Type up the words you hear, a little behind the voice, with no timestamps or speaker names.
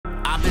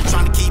I've been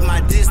trying to keep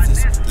my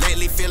distance.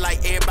 Lately feel like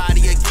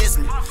everybody against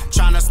me.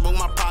 Trying to smoke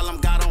my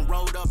problem, got on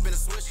rolled up in a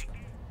switch.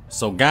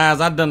 So guys,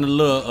 I done a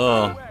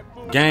little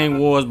gang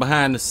wars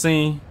behind the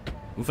scene.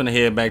 We finna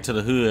head back to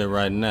the hood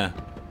right now.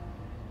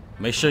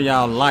 Make sure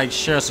y'all like,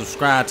 share,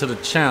 subscribe to the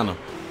channel.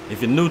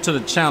 If you're new to the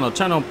channel,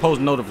 turn on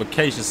post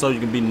notifications so you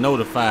can be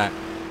notified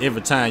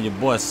every time your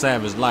boy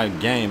Savage Life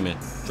Gaming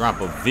drop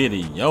a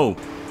video.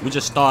 We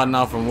just starting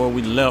off from where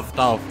we left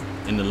off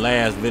in the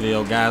last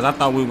video, guys. I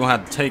thought we were gonna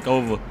have to take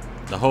over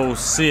the whole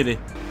city,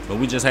 but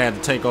we just had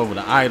to take over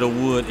the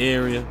Idlewood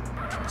area.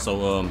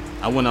 So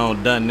I went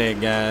on done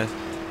that, guys,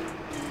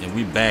 and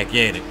we back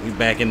at it. We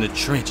back in the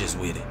trenches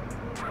with it.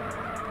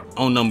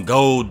 On them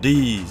gold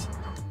D's.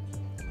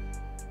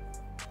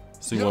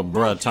 See what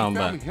bruh talking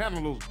about.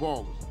 Handle those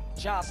ballers.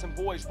 Johnson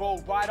boys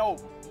rolled right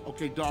over.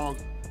 Okay, dog.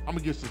 I'm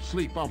gonna get some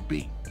sleep. I'm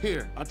beat.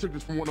 Here, I took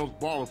this from one of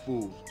those baller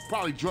fools.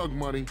 Probably drug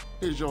money.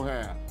 Here's your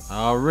half.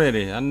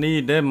 Already. I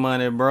need that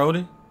money,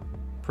 Brody.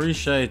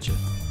 Appreciate you.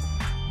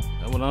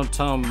 That's what I'm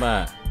talking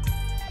about.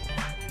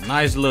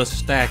 Nice little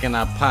stack in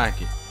our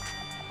pocket.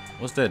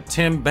 What's that,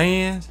 10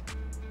 bands?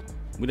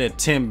 We that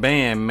 10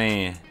 band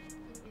man.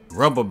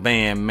 Rubber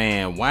band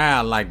man.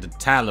 Wild like the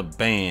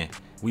Taliban.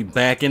 We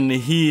back in the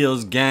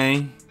hills,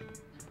 gang.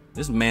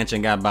 This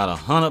mansion got about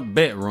 100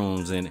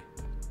 bedrooms in it.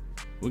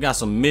 We got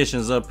some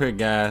missions up here,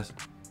 guys,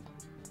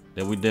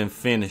 that we didn't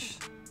finish.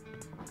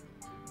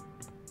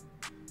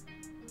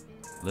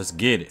 Let's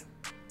get it.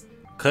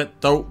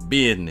 Cutthroat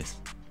business.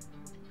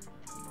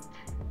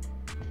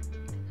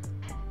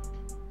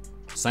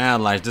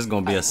 Sound like this is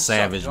gonna be a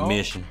savage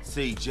mission.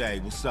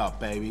 CJ, what's up,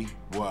 baby?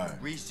 Word.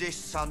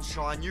 Resist,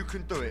 sunshine. You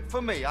can do it.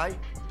 For me, eh?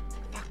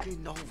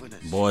 Fucking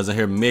Northerners. Boys are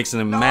here mixing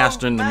and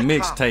mastering the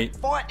mixtape.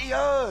 Fight the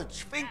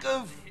urge. Think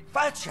of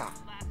Thatcher.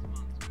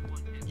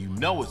 You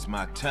know it's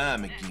my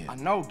time again. I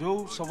know,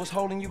 dude. So what's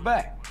holding you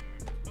back?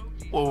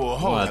 Whoa,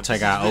 hold up.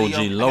 Take out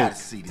OG Loke. I gotta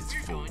see this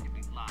fool.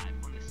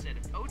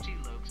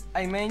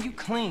 Hey man, you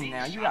clean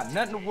now. You got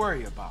nothing to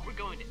worry about.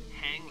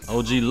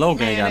 OG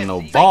Loke ain't got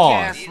no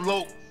bars.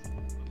 Loke.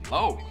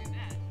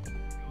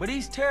 But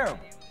he's terrible.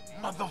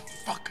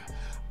 Motherfucker.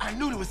 I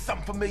knew there was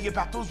something familiar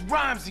about those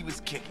rhymes he was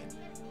kicking.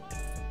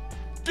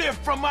 They're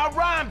from my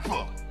rhyme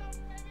book.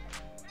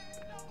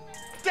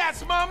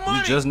 That's my money.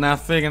 You just not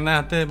figuring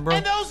out that, bro?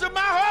 And those are my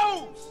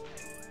hoes.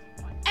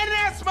 And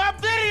that's my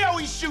video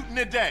he's shooting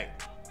today.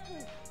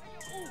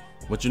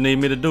 What you need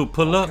me to do?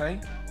 Pull up? Okay.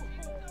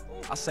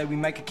 I say we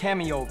make a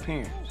cameo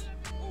appearance.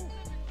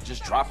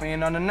 Just drop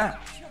in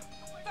unannounced.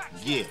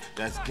 Yeah,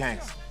 that's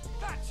gangster.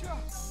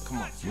 Come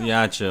on. We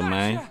out here,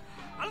 man.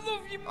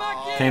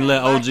 Can't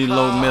let OG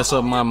Loke mess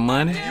up my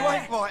money. You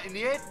ain't right in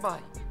the head,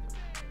 mate.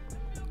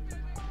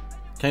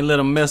 Can't let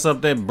him mess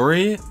up that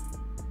bread.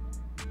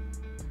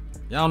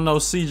 Y'all know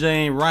CJ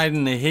ain't right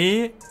in the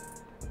head.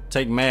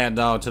 Take Mad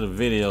Dog to the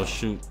video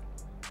shoot.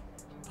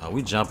 Are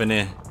we jumping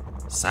in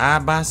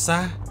side by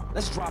side?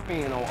 Let's drop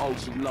in on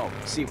OG Loke.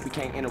 See if we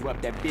can't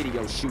interrupt that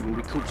video shoot and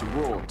recoup some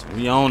royalty.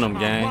 We on them,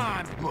 gang.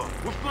 We're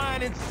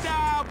flying in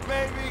style,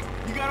 baby.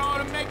 You got all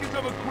the makings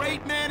of a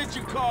great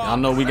manager car. Y'all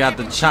know we got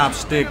the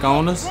chopstick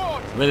on us,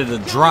 ready to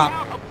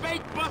drop.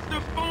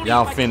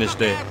 Y'all finish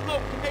that.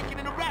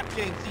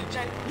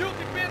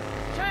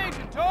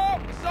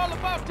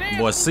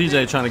 Boy,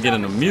 CJ trying to get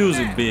in the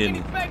music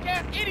business.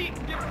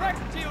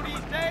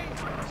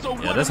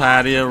 Yeah, that's how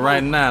it is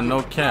right now,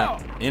 no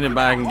cap.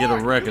 Anybody can get a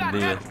record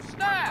deal.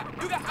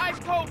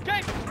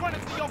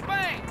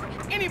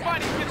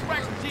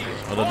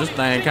 Although this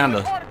thing kind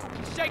of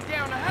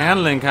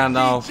handling kind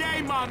of off.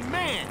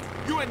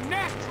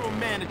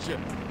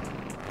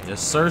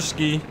 Yes,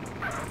 Sirski.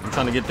 I'm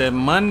trying to get that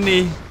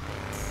money.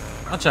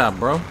 Watch out,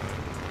 bro.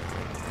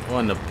 Or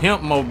in the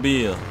pimp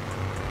mobile.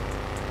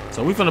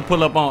 So we finna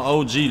pull up on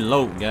OG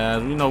Loke,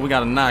 guys. You know we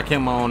gotta knock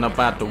him on up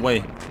out the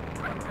way.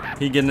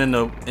 He getting in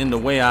the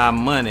way of our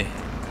money.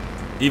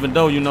 Even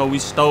though, you know, we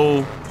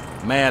stole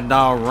Mad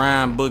Dog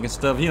rhyme book and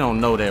stuff, he don't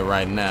know that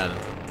right now.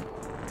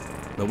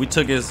 But we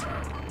took his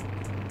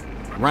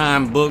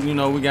rhyme book, you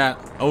know, we got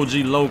OG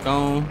Loke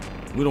on.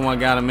 We the one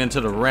got him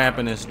into the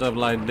rapping and stuff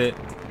like that.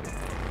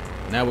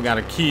 Now we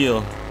gotta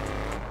kill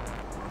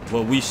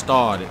what we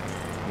started.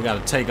 We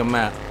gotta take him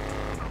out.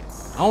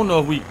 I don't know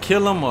if we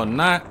kill him or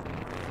not,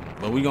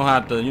 but we gonna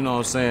have to, you know what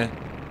I'm saying,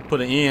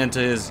 put an end to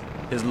his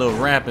little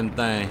rapping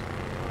thing.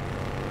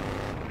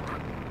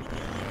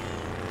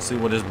 See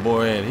what this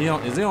boy at.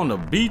 Is he on the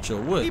beach or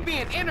what? He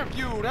being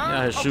interviewed, huh?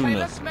 Yeah, he's shooting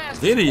a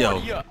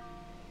video.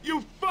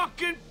 You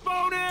fucking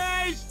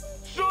phonies!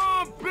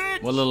 Son,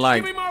 bitch! What look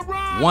like Give me my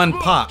rhyme one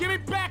book. pop. Give me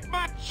back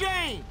my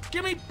chain.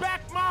 Give me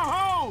back my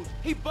hose.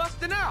 He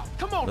busting out.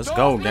 Come on, Let's dog.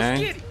 go, Let's gang.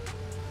 get it.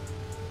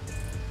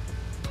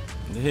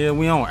 The hell,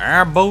 we on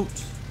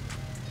airboats?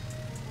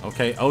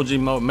 Okay, OG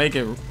mode, make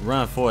it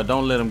run for it.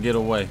 Don't let him get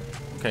away.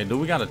 Okay, do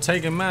we gotta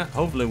take him out?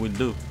 Hopefully we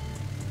do.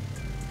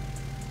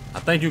 I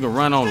think you can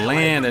run on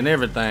land and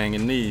everything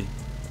in these.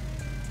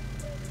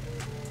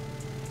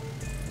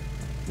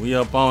 We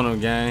up on him,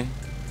 gang.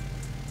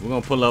 We're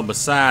gonna pull up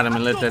beside him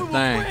and let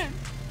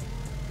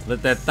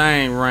that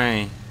thing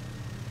rain.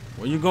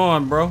 Where you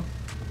going, bro?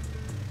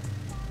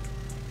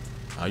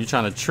 Are you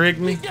trying to trick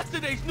me?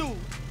 Yesterday's news.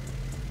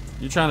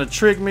 You trying to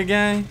trick me,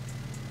 gang?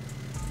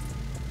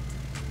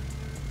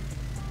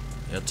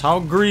 Yeah,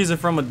 talk greasy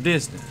from a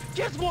distance.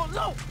 Kids want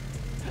low.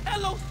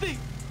 LOC.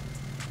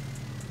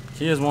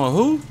 Kids want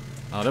who?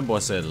 Oh, that boy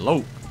said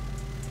lope.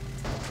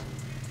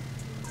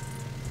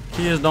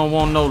 Kids don't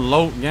want no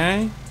lope,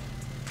 gang.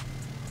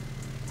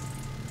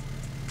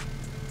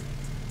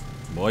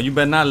 Boy, you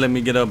better not let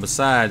me get up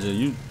beside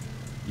you.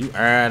 You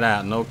air it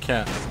out, no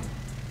cap.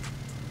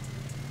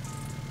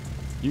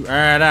 You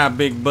air it out,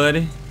 big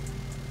buddy.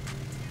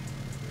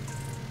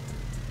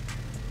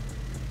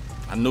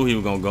 I knew he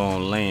was gonna go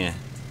on land.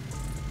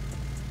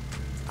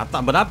 I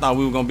thought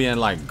we were gonna be in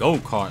like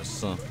go-karts or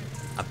something.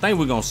 I think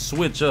we're gonna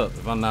switch up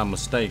if I'm not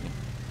mistaken.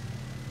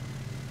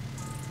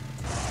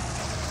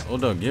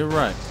 Hold up, get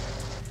right.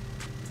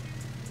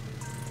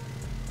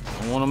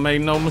 Don't wanna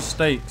make no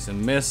mistakes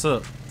and mess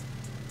up.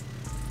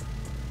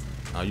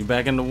 Are you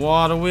back in the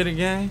water with it,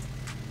 gang?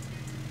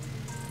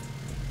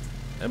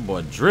 That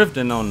boy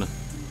drifting on the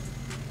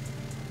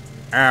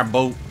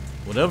airboat,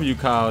 whatever you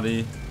call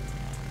it.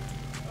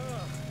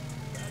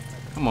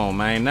 Come on,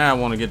 man. Now I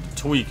want to get to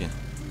tweaking.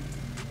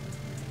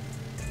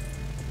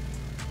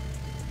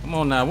 Come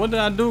on now. What did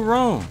I do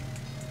wrong?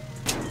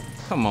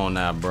 Come on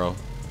now, bro.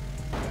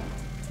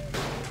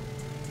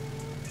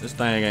 This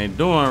thing ain't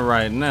doing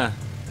right now.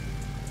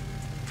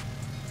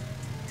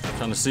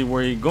 Trying to see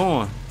where he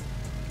going.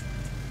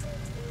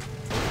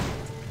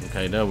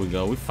 Okay, there we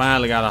go. We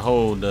finally got a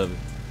hold of it.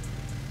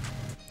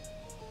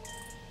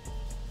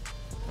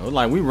 It was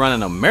like we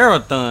running a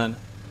marathon.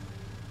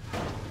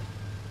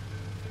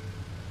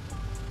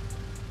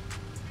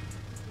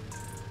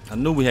 I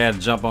knew we had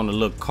to jump on the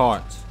little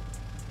carts.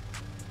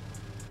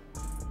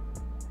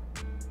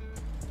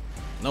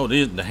 No,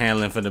 this the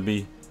handling finna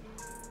be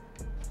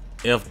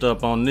effed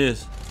up on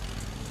this.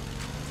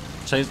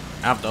 Chase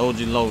after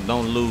OG low,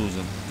 don't lose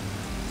him.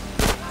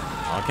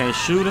 Oh, I can't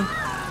shoot him.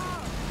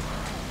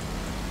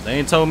 They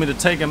ain't told me to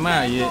take him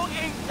out yet.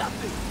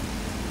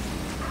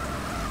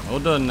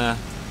 Hold up now.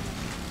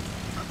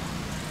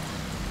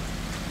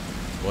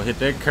 Boy, hit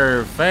that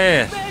curve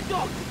fast. Man,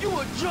 dog, you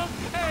a drunk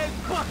ass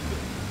buster.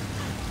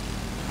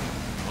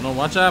 Hold on,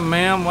 watch out,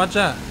 ma'am. Watch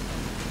out.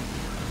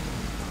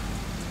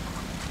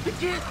 The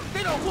kids,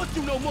 they don't want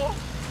you no more.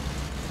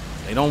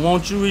 They don't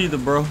want you either,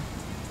 bro.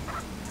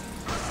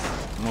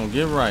 Come on,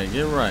 get right,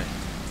 get right.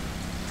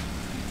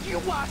 You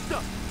washed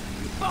up.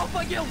 You fall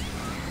for you.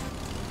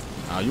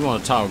 Oh, you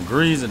want to talk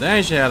greasy? They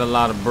ain't she had a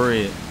lot of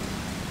bread.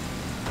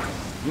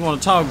 You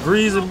want to talk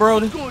greasy,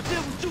 Brody? Going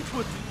deal with you,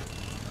 pussy.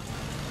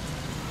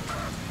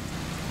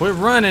 Quit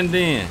running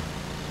then.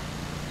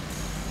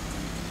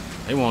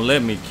 They won't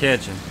let me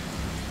catch him.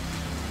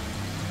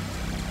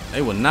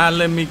 They will not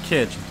let me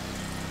catch him.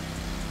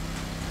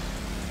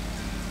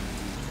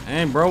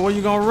 Hey, bro, where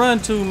you gonna run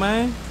to,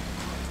 man?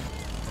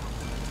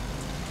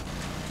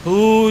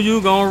 Who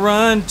you gonna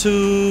run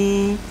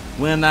to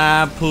when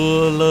I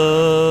pull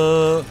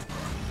up?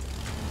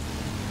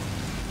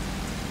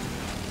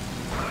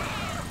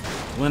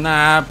 When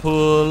I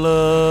pull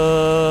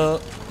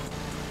up.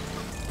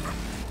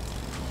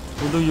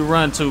 Who do you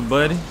run to,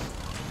 buddy?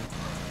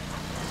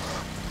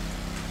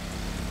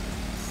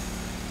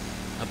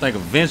 I think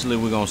eventually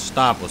we're gonna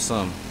stop or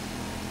something.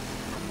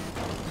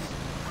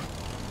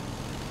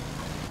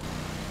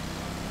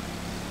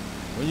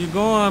 Where you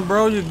going,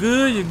 bro? You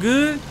good? You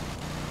good?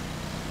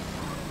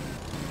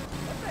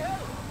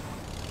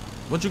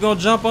 What you gonna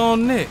jump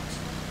on next?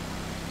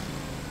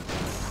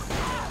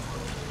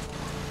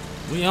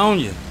 We on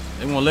you.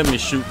 They won't let me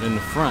shoot in the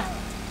front.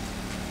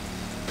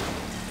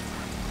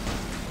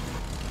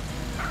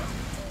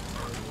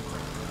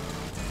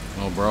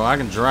 Oh, bro, I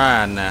can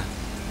drive now.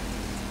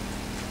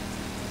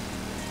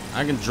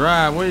 I can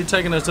drive. Where you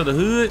taking us, to the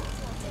hood?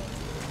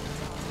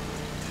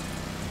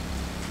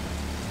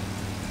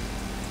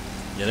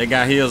 Yeah, they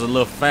got heels a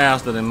little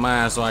faster than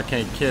mine, so I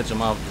can't catch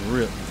them off the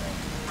rip.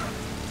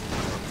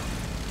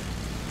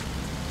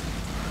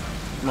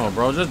 Come on,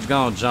 bro. Just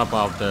go and jump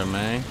out there,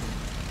 man.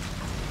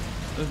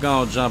 Just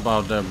go and jump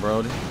out there,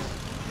 Brody.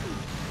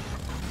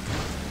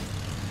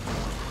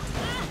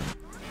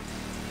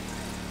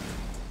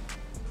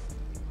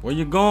 Where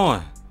you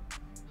going?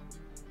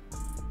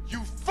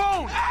 You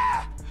phony.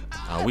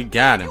 Oh, we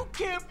got him. You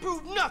can't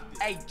prove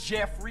nothing. Hey,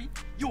 Jeffrey,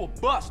 you a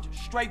buster.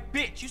 Straight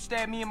bitch. You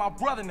stabbed me and my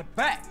brother in the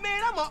back.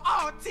 Man, I'm an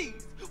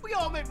artist. We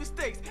all make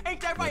mistakes.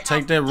 Ain't that right?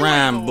 Take that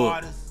rhyme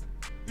book.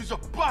 You's a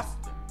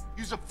buster.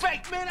 You's a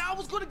fake. Man, I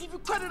was gonna give you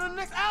credit on the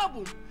next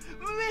album.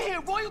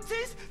 Man,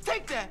 royalties?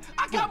 Take that.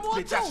 I got more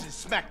bitch, too. I should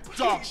smack the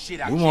dog shit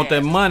out We want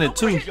that money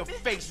too. Your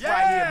face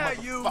right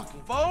here,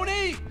 motherfucker.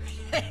 Phony!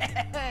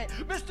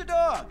 Mr.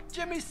 Dogg,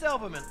 Jimmy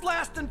Silverman,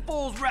 Blasting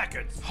Fools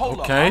Records. Hold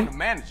up, Okay. I'm the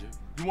manager.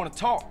 You want to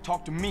talk?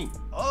 Talk to me.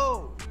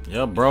 Oh.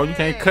 Yeah, bro, you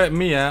can't cut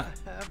me out.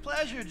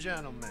 Pleasure,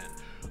 gentlemen.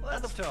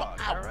 Let's talk,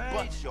 I'll all right?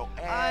 bust your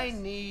ass. I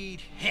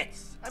need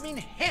hits. I mean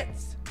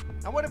hits.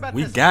 Now what about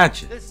We this?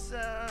 got you. This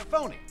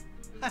phony.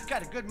 I've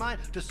got a good mind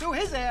to sue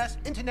his ass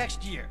into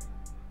next year.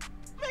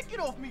 Man, get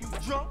off me, you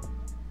drunk.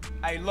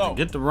 Hey, look.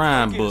 Get the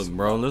rhyme book,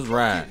 bro. Let's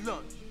ride. Get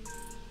lunch.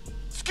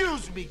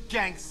 Excuse me,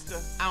 gangster.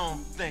 I don't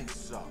think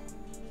so.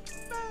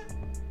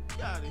 Man,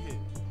 get out of here.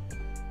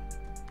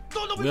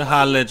 We'll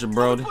holler at you,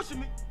 Brody.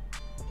 Pushing me.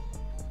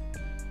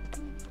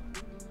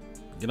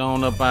 Get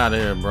on up out of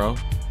here, bro.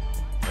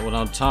 That's what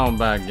I'm talking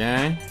about,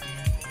 gang.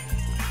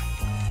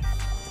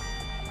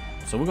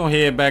 So we're gonna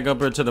head back up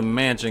here to the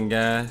mansion,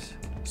 guys.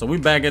 So we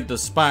back at the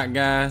spot,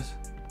 guys.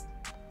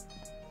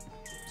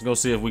 Let's go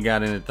see if we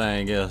got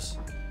anything else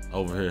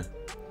over here.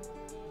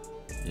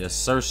 Yes,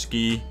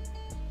 sirski.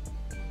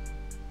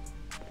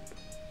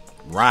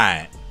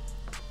 Right.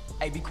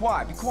 Hey, be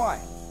quiet, be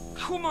quiet.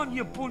 Come on,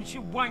 you bunch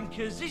of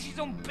wankers. This is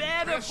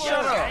unbearable. Shut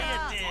up.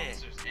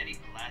 Officers Eddie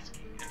Pulaski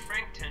and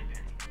Frank Tenpenny,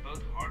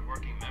 both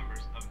hardworking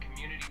members of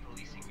Community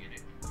Policing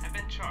Unit, have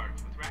been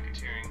charged with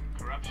racketeering,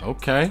 corruption,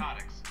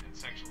 narcotics, and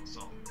sexual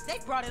assault. They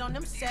brought it on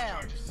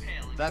themselves.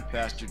 That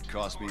bastard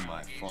cost me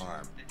my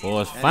farm.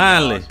 Boys,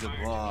 finally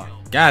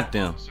got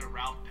them. Officer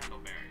Ralph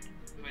Pendlebury,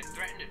 who had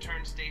threatened to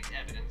turn state's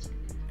evidence,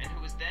 and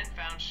who was then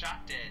found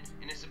shot dead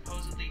in a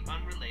supposedly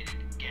unrelated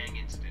gang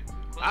incident.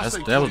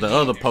 That was the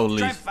other Try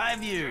police.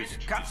 5 years.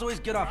 Cops always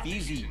get off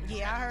easy.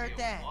 Yeah, I heard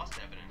that. Lost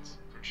evidence,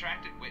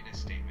 retracted witness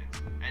statements,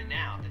 and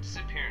now the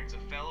disappearance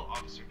of fellow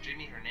officer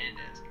Jimmy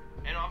Hernandez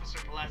and Officer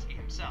Pulaski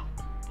himself,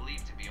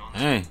 believed to be on the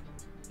Hey,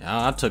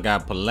 y'all, I took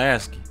out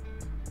Pulaski.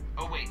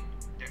 Oh wait,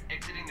 they're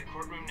exiting the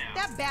courtroom now.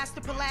 That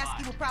bastard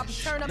Pulaski will probably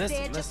turn up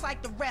dead just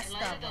like the rest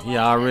of them. He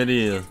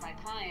already is. My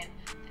client,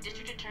 the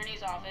district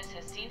attorney's office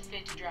has seen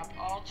fit to drop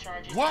all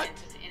charges What?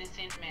 against this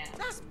innocent man.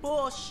 That's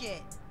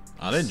bullshit.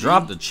 Oh, they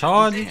dropped the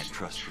charges? Can't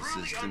trust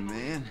the system,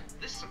 man.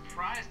 This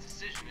surprise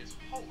decision is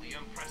wholly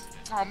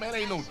unprecedented. Oh, man,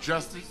 ain't no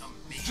justice.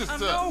 It's just I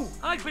know.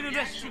 I've been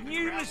arrested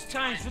numerous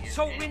times for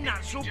totally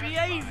natural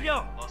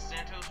behavior. Los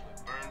Santos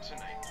will burn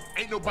tonight.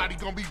 ain't nobody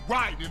gonna be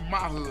right in my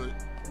hood.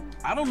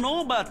 I don't know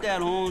about that,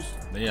 Holmes.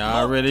 They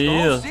already The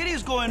whole is.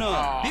 city's going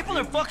up. People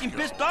are fucking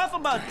pissed off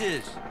about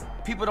this.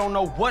 People don't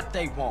know what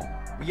they want.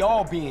 We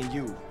all being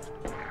used.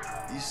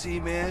 You see,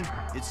 man,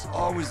 it's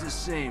always the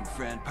same,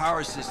 friend.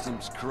 Power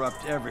systems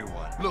corrupt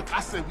everyone. Look, I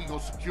said we gonna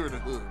secure the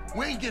hood.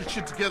 We ain't getting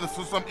shit together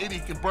so some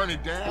idiot can burn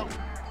it down.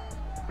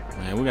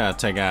 Man, we gotta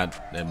take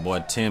out that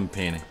boy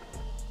Tenpenny.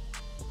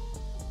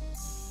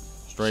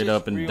 Straight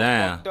up and Real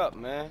down. fucked up,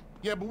 man.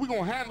 Yeah, but we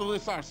gonna handle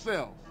this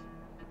ourselves.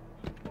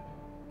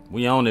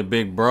 We own it,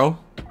 big bro.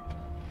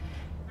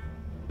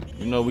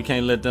 You know we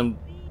can't let them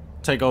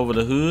take over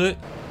the hood.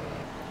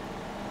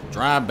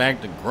 Drive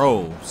back to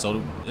Grove.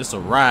 So it's a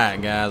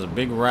ride, guys. A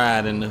big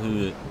ride in the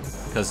hood.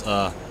 Cause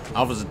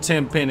Officer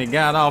Tenpenny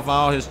got off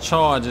all his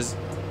charges.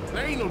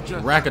 There ain't no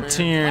justice,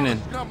 Racketeering man.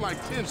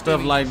 and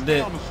stuff like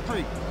that.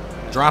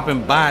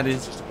 Dropping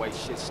bodies. Just the way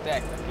shit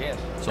stacked, I guess.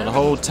 So the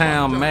whole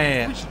town We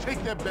mad. should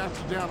take that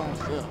bastard down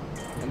ourselves.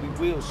 And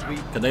we will, sweet.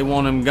 Cause they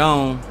want him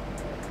gone.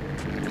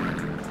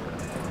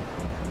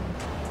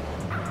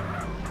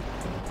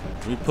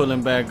 We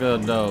pulling back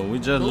up though. We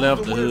just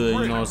left the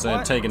hood, you know what I'm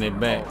saying, taking it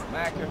back. Oh,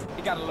 Macker,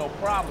 he got a little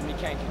problem he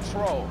can't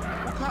control.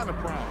 What kind of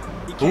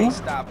problem? He can't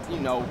stop, you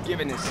know,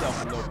 giving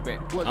himself a little bit.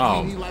 What,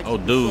 Oh, he likes oh,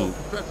 to dude.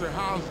 Professor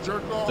House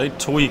jerk off? They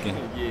tweaking.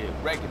 Yeah,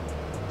 regular.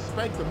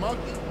 Spank the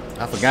monkey?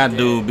 I forgot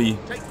dude be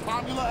Take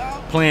formula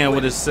out? playing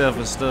with himself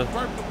and stuff.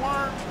 Burp the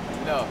worm?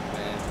 Enough,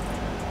 man.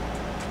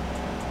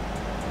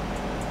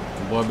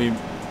 The boy be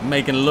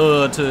making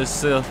love to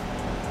himself.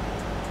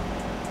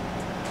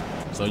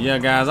 So yeah,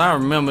 guys, I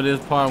remember this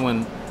part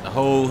when the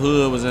whole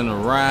hood was in a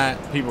riot.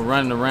 People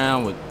running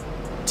around with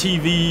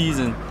TVs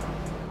and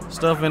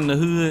stuff in the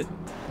hood.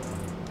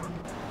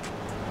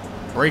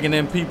 Breaking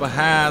in people's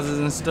houses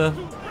and stuff.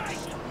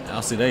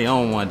 Y'all see they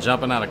own one,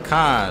 jumping out of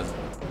cars.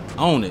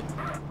 Own it.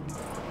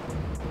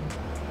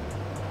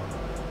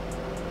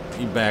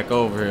 He back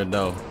over here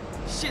though.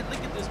 Shit, look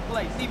at this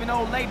place. Even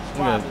old ladies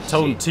We robbing got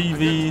toting shit.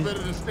 TVs. Better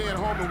than staying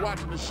home and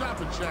watching the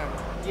shopping channel.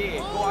 Yeah,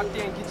 go out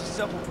there and get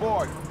yourself a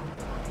board.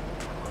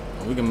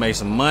 We can make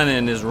some money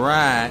in this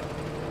ride.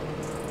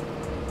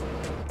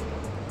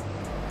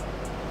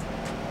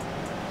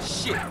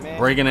 Shit, man.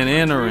 Breaking and Real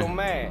entering.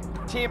 man.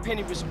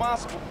 Tenpenny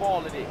responsible for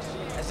all of this.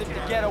 As if the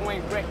ghetto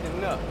ain't wrecked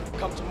enough.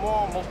 Come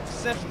tomorrow, most of the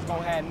Central's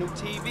gonna have new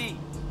TV.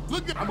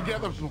 Look at, I'm gonna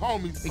gather some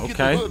homies and get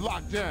Okay. the hood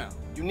locked down.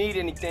 You need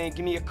anything,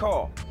 give me a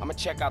call. I'ma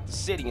check out the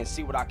city and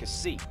see what I can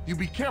see. You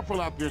be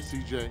careful out there,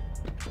 CJ.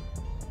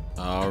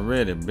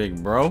 Already,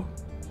 big bro.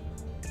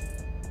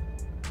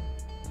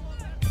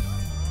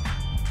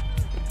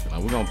 Now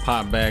we're gonna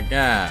pop back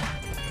out.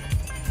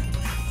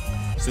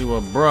 See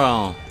what bro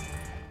on.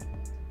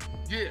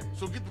 Yeah,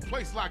 so get the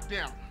place locked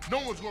down. No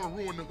one's gonna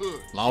ruin the hood.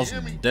 You Lost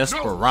hear me?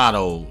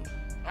 Desperados. No.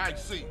 I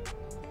see.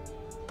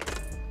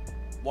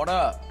 What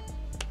up?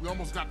 We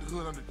almost got the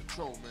hood under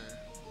control, man.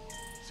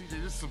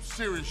 CJ, this is some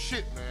serious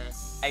shit, man.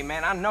 Hey,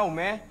 man, I know,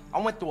 man. I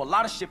went through a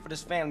lot of shit for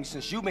this family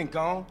since you been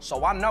gone,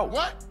 so I know.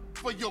 What?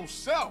 For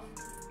yourself,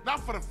 not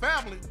for the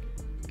family.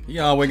 He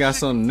always got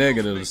something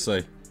negative to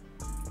say.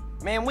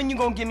 Man, when you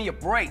gonna give me a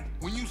break?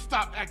 When you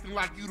stop acting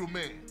like you the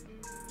man.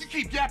 You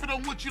keep yapping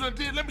on what you done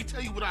did, let me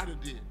tell you what I done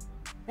did.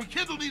 When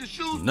Kendall needed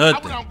shoes, Nothing. I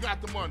went out and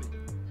got the money.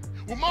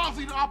 When Mom's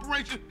needed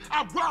operation,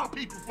 I robbed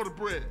people for the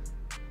bread.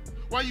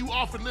 Why you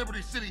off in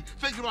Liberty City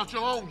thinking about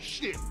your own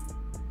shit?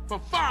 For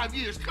 5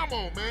 years, come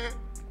on, man.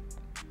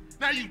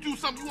 Now you do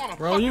something you want to.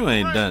 Bro, you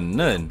ain't done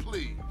nothing.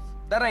 Please.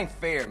 That ain't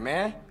fair,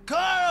 man.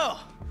 Carl!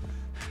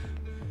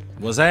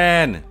 What's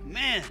happening?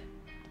 Man,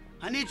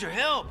 I need your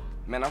help.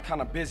 Man, I'm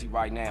kind of busy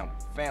right now.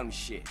 Family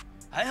shit.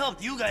 I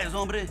helped you guys,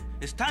 hombre.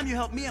 It's time you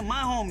help me and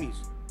my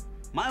homies.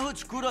 My hood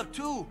screwed up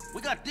too.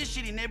 We got this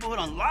shitty neighborhood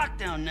on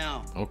lockdown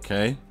now.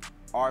 Okay.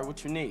 All right,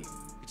 what you need?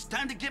 It's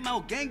time to get my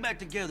whole gang back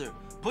together.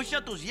 Push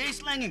out those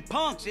yay-slanging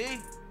punks, eh?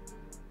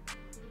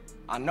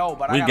 I know,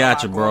 but We I got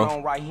got a you, lot bro. going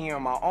on right here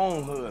in my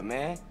own hood,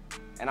 man.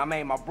 And I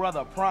made my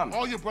brother a promise.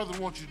 All your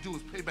brother wants you to do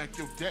is pay back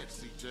your debt,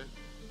 CJ.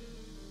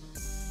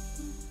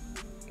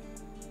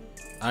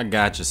 I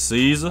got you,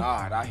 Caesar. All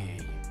right, I hear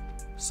you.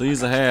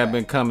 Caesar had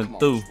been coming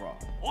through.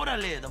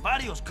 Orale, the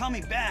barrio's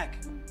coming back.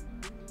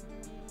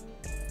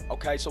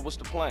 Okay, so what's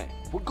the plan?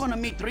 We're gonna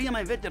meet 3 of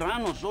my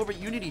veteranos over at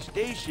Unity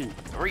Station.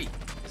 3?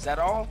 Is that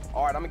all?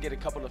 All right, I'm gonna get a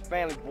couple of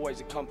family boys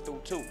to come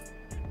through too.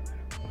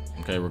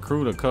 Okay,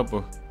 recruit a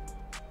couple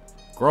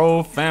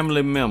Grove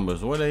family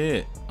members. Where they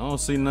at? I don't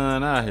see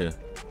none out here.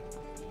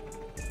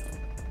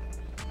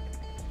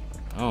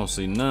 I don't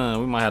see none.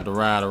 We might have to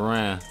ride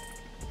around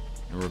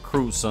and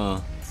recruit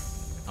some.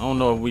 I don't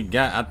know if we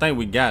got. I think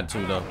we got to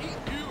though.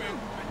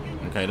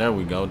 Okay, there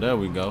we go. There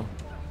we go.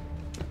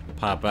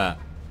 Pop out.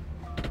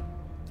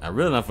 I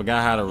really done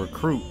forgot how to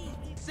recruit.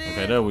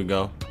 Okay, there we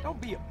go.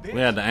 We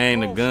had to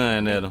aim the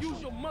gun at him.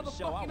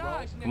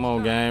 Come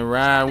on, gang.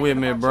 Ride with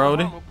me,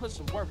 Brody.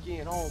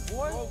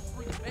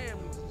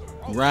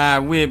 Ride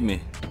with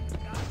me.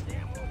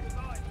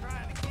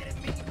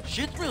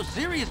 Shit's real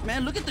serious,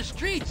 man. Look at the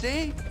streets,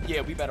 eh? Yeah,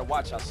 we better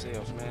watch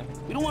ourselves, man.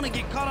 We don't want to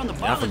get caught on the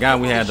I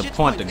forgot we had to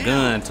point the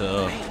gun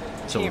to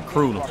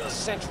recruit him.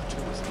 Central to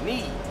his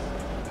needs.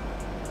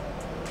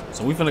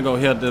 So we finna go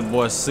help this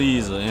boy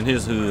Caesar in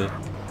his hood.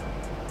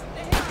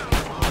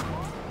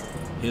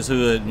 His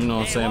hood, you know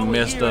what I'm saying,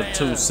 messed up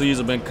too.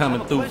 Caesar been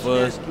coming through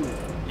for us.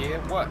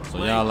 Yeah, what? So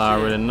y'all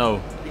already know.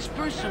 It's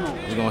personal.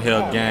 We gonna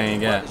help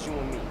gang out.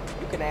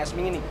 You can ask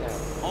me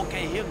anything.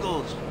 Okay, here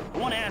goes. I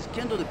want to ask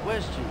Kendall the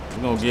question.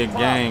 We gonna get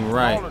gang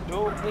right.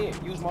 Here,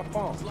 use my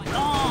phone.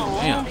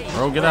 Damn,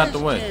 bro, get out the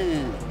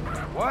way.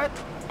 What?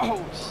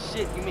 Oh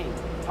shit, you mean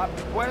pop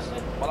the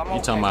question? Well, I'm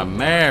You talking about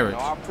marriage?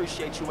 I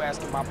appreciate you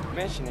asking my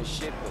permission and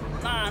shit,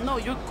 but Nah, no,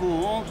 you're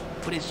cool, Holmes.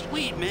 But it's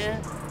sweet,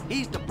 man.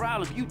 He's the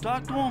problem. If you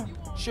talk to him,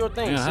 sure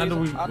thing. Yeah, how do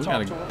we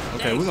gotta,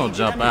 okay, we're gonna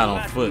jump out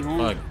on foot.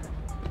 Fuck it.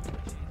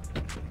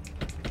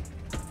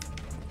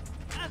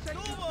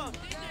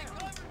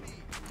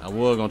 I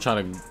was gonna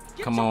try to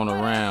come on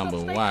around,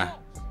 but why?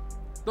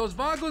 Those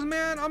vagos,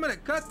 man, I'm gonna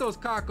cut those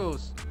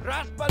cacos.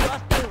 Ráspalo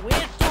hasta el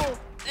hueso.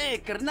 Hey,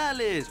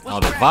 carnales. Oh,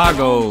 the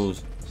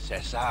vagos.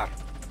 Cesar.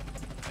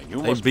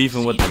 They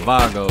beefing with the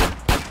vagos.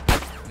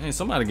 Man,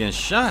 somebody getting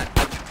shot.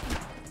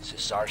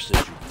 Cesar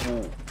says you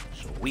cool,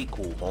 so we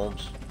cool,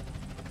 Holmes.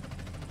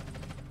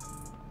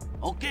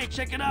 Okay,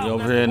 check it out. We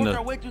over man. here in Work the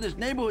our way through this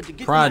neighborhood to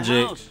get project. to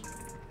my house.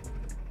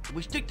 If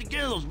we stick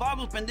together, those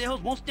vagos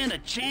pendejos won't stand a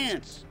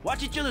chance.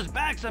 Watch each other's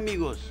backs,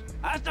 amigos.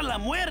 Hasta la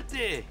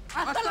muerte.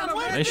 Hasta la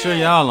muerte. Make sure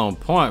y'all on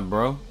point,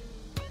 bro.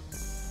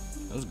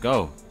 Let's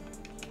go.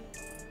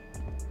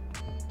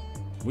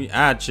 We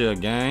out here,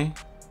 gang.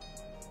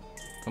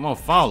 Come on,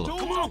 follow.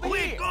 Come on,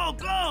 quick, go,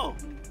 go.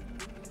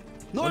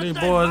 What North these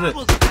side boys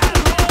vagos,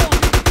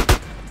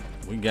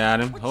 at? We got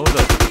him. Hold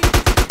up.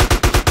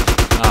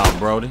 Nah,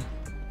 Brody.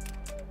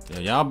 Yeah,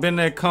 y'all been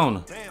that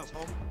corner.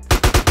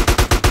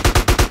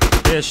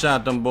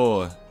 Headshot them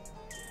boys.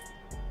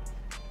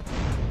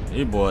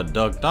 These boys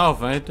ducked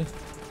off, ain't they?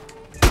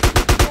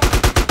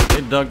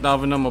 They ducked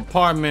off in them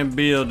apartment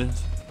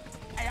buildings.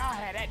 Hey, I'll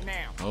have that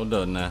now. Hold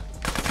up now.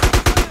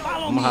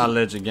 I'm gonna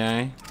holler at you,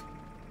 gang.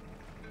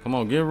 Come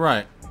on, get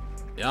right.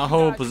 Y'all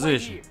hold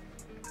position.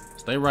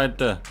 Stay right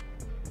there.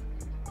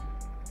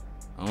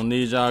 I don't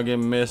need y'all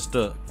getting messed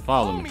up.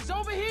 Follow me. Homies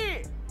over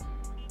here.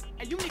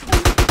 Hey, you need to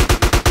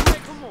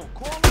come on,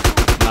 call him.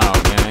 Nah,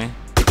 gang.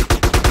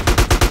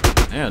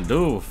 Damn,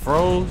 dude,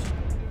 froze.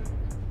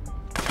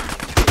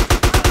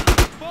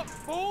 Fuck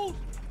fools.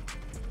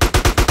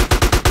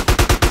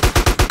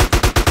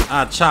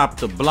 I chopped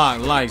the block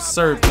like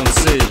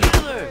circumcision.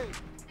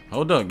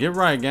 Hold up, get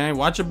right, gang.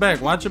 Watch your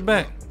back, watch your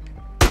back.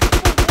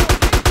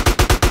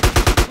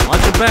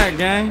 Watch your back,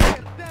 gang.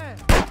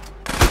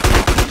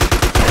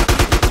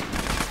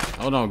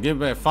 Hold on, get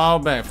back, fall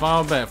back,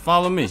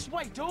 follow me.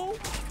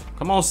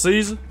 Come on,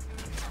 Caesar.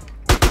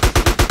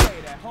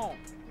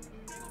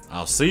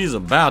 Oh, Caesar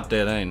about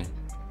that, ain't he?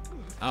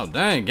 Oh,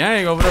 dang,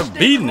 gang over there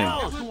beating him.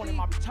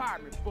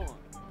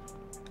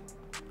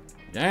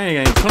 Gang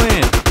ain't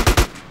playing.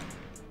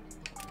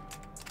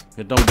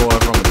 Hit them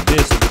boys from a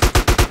distance.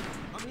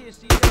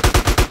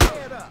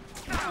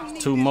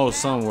 Two more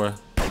somewhere.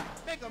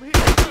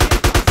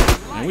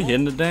 And we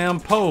hitting the damn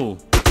pole.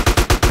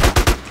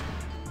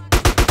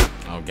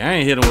 Oh,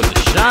 gang hit him with the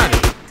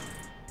shotty.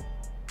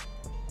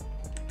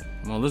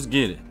 Come on, let's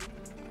get it.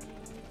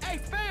 Hey,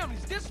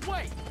 families, this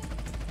way.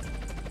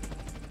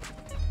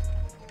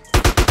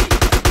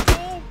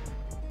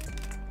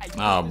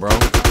 Nah, bro.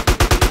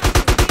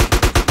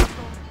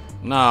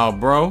 Nah,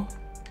 bro.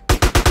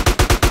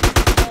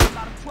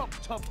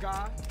 Tough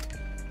guy.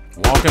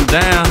 Walk him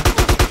down.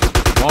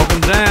 Walk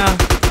him down.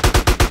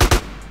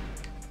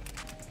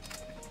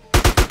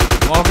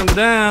 Walk him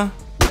down.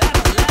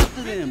 That's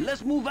after them.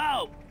 Let's move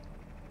out.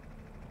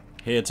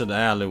 Head to the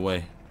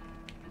alleyway.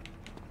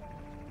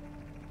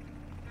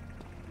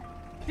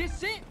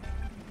 This it?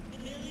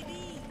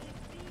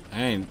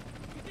 Ain't.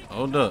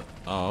 Hold up.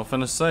 Oh, I'm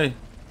finna say.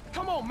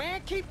 Come on,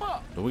 man, keep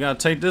up. Do we gotta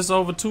take this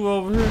over too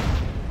over here?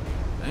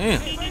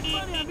 Damn.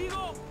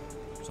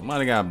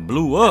 Somebody got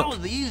blew up. That was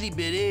the easy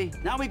bit, eh?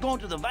 Now we're going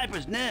to the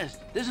Viper's Nest.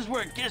 This is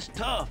where it gets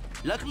tough.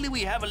 Luckily,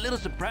 we have a little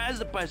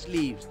surprise up our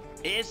sleeves.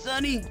 Eh,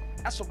 Sonny?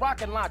 That's a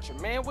rocket launcher,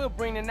 man. We'll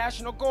bring the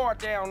National Guard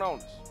down on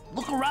us.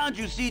 Look around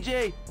you,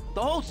 CJ.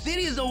 The whole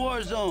city is a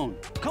war zone.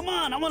 Come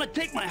on, I want to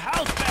take my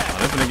house back. Oh,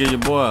 they finna give your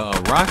boy a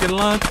rocket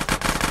launch?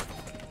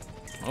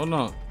 Hold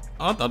on.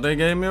 I thought they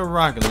gave me a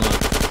rocket launch.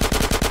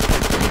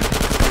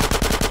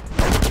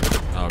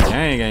 Oh,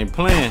 gang ain't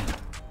playing.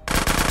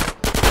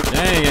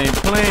 Gang ain't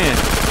playing.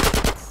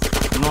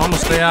 No, I'm gonna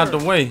stay out the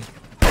way.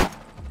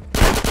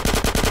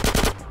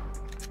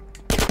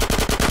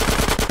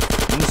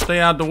 I'm gonna stay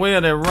out the way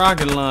of that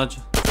rocket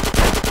launcher.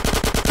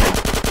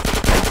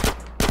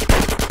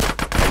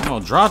 Come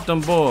on, drop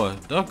them boys.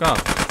 Duck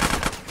off.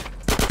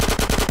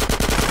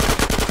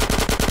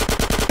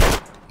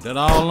 That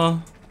all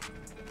on?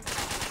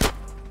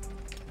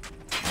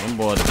 Them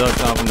boys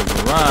ducked off in the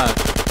garage.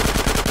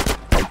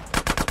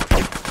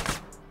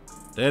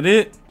 That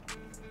it?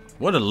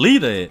 Where the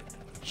leader at?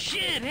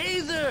 Shit,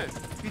 Hazer!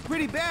 He's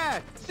pretty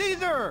bad.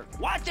 Caesar!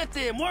 Watch it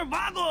there, more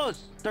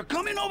vagos! They're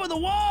coming over the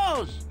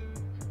walls!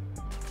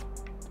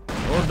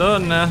 Hold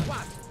up now.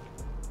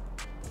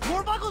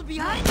 More vagos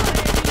behind us!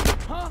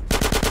 Huh?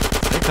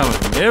 They coming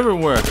from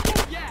everywhere.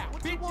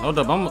 Hold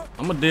up, I'm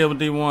gonna deal with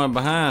these one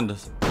behind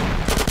us.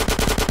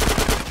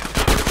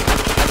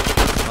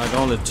 Like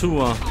only two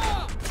on.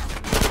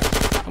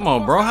 Come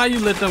on, bro. How you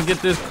let them get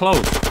this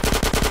close?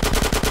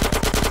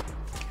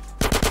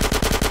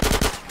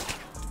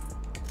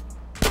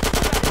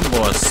 Them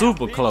boys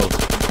super close.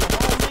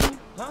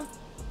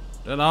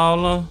 That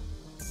all on?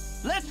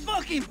 Let's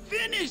fucking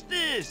finish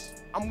this!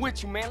 I'm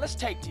with you, man. Let's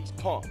take these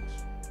punks.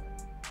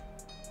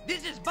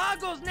 This is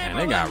Vago's neighborhood. Man,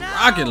 they got now.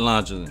 rocket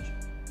launchers.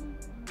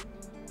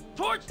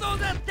 Torch those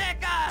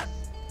Aztecas.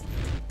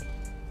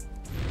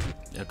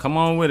 Yeah, come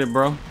on with it,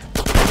 bro.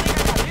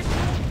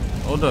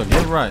 Hold up,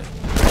 get right.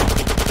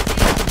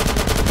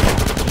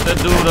 Get that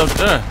dude up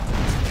there.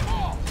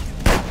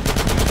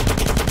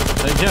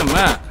 Take him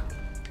out.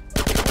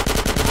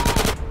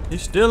 He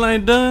still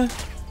ain't done.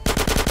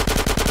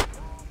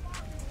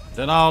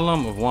 That all of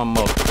them with one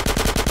more.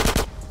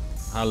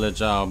 Holla at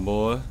y'all,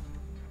 boy.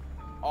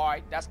 All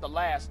right, that's the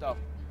last of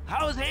them.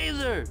 How's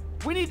Hazer?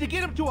 We need to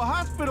get him to a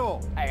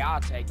hospital. Hey,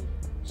 I'll take it.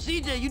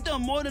 CJ, you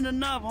done more than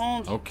enough,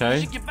 Holmes. Okay.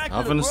 You should get back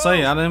I'm to the finna grove.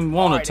 say I didn't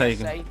want to take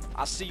him. him.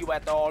 I'll see you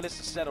after all this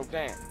is settled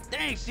down.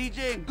 Thanks,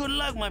 CJ. Good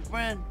luck, my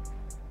friend.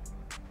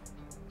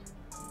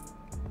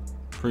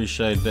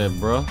 Appreciate that,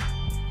 bro.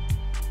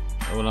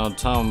 That's what I'm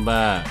talking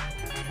about.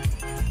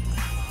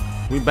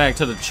 We back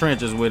to the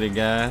trenches with it,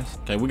 guys.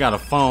 Okay, we got a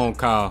phone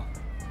call.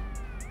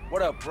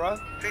 What up, bruh?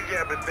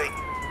 CJ, I've been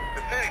thinking.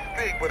 The city's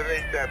big, but it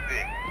ain't that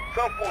big.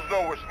 Some fools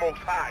know where smoke's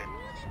high.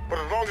 But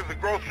as long as the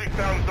grocery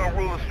families don't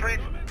rule the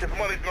streets, his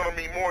money's gonna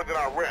mean more than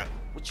our rent.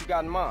 What you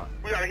got in mind?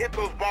 We gotta hit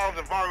those bombs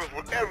and violence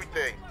with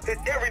everything. Hit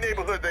every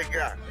neighborhood they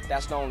got. If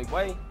that's the only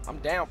way, I'm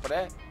down for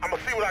that. I'ma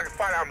see what I can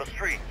find out in the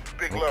streets.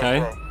 Big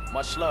Okay. love, bro.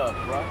 Much love,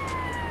 bruh.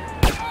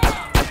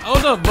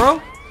 Hold up,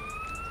 bro.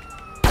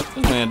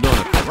 This man doing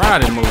a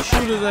karate move.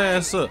 Shoot his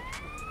ass up.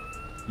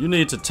 You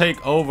need to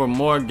take over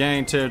more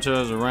gang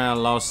territories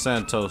around Los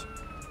Santos.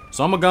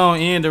 So I'm gonna go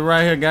and end it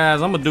right here,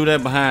 guys. I'm gonna do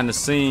that behind the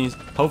scenes.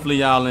 Hopefully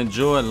y'all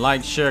enjoyed.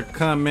 Like, share,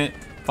 comment.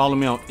 Follow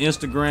me on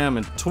Instagram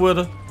and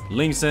Twitter.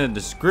 Links in the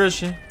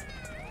description.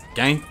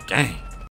 Gang, gang.